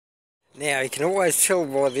Now you can always tell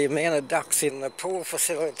by the amount of ducks in the pool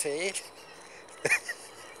facility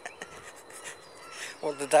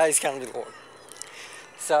what the day's going to be like.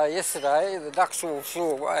 So yesterday the ducks all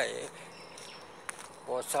flew away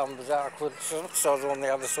by some bizarre coincidence. I was on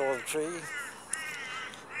the other side of the tree.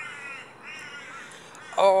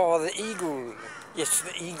 Oh, the eagle. Yes,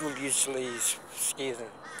 the eagle usually scares them.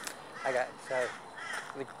 Okay, so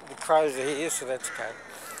the crows are here, so that's okay.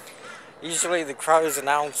 Usually the crows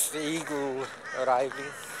announce the eagle arriving,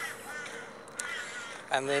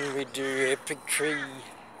 and then we do epic tree.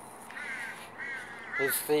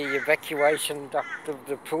 There's the evacuation duct of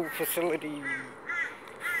the pool facility.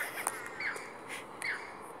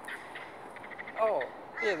 Oh,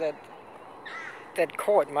 yeah, that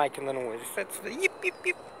kite making the noise. That's the yip yip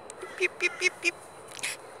yip yip yip yip yip.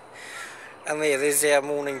 And there's our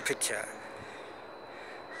morning picture.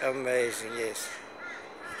 Amazing, yes.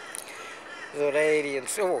 The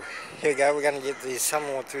radiance. Oh, here we go. We're going to get the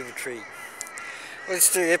sunlight through the tree.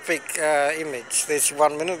 Let's do epic image. There's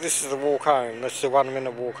 1 minute. This is the walk home. That's the 1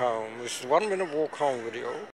 minute walk home. This is 1 minute walk home video.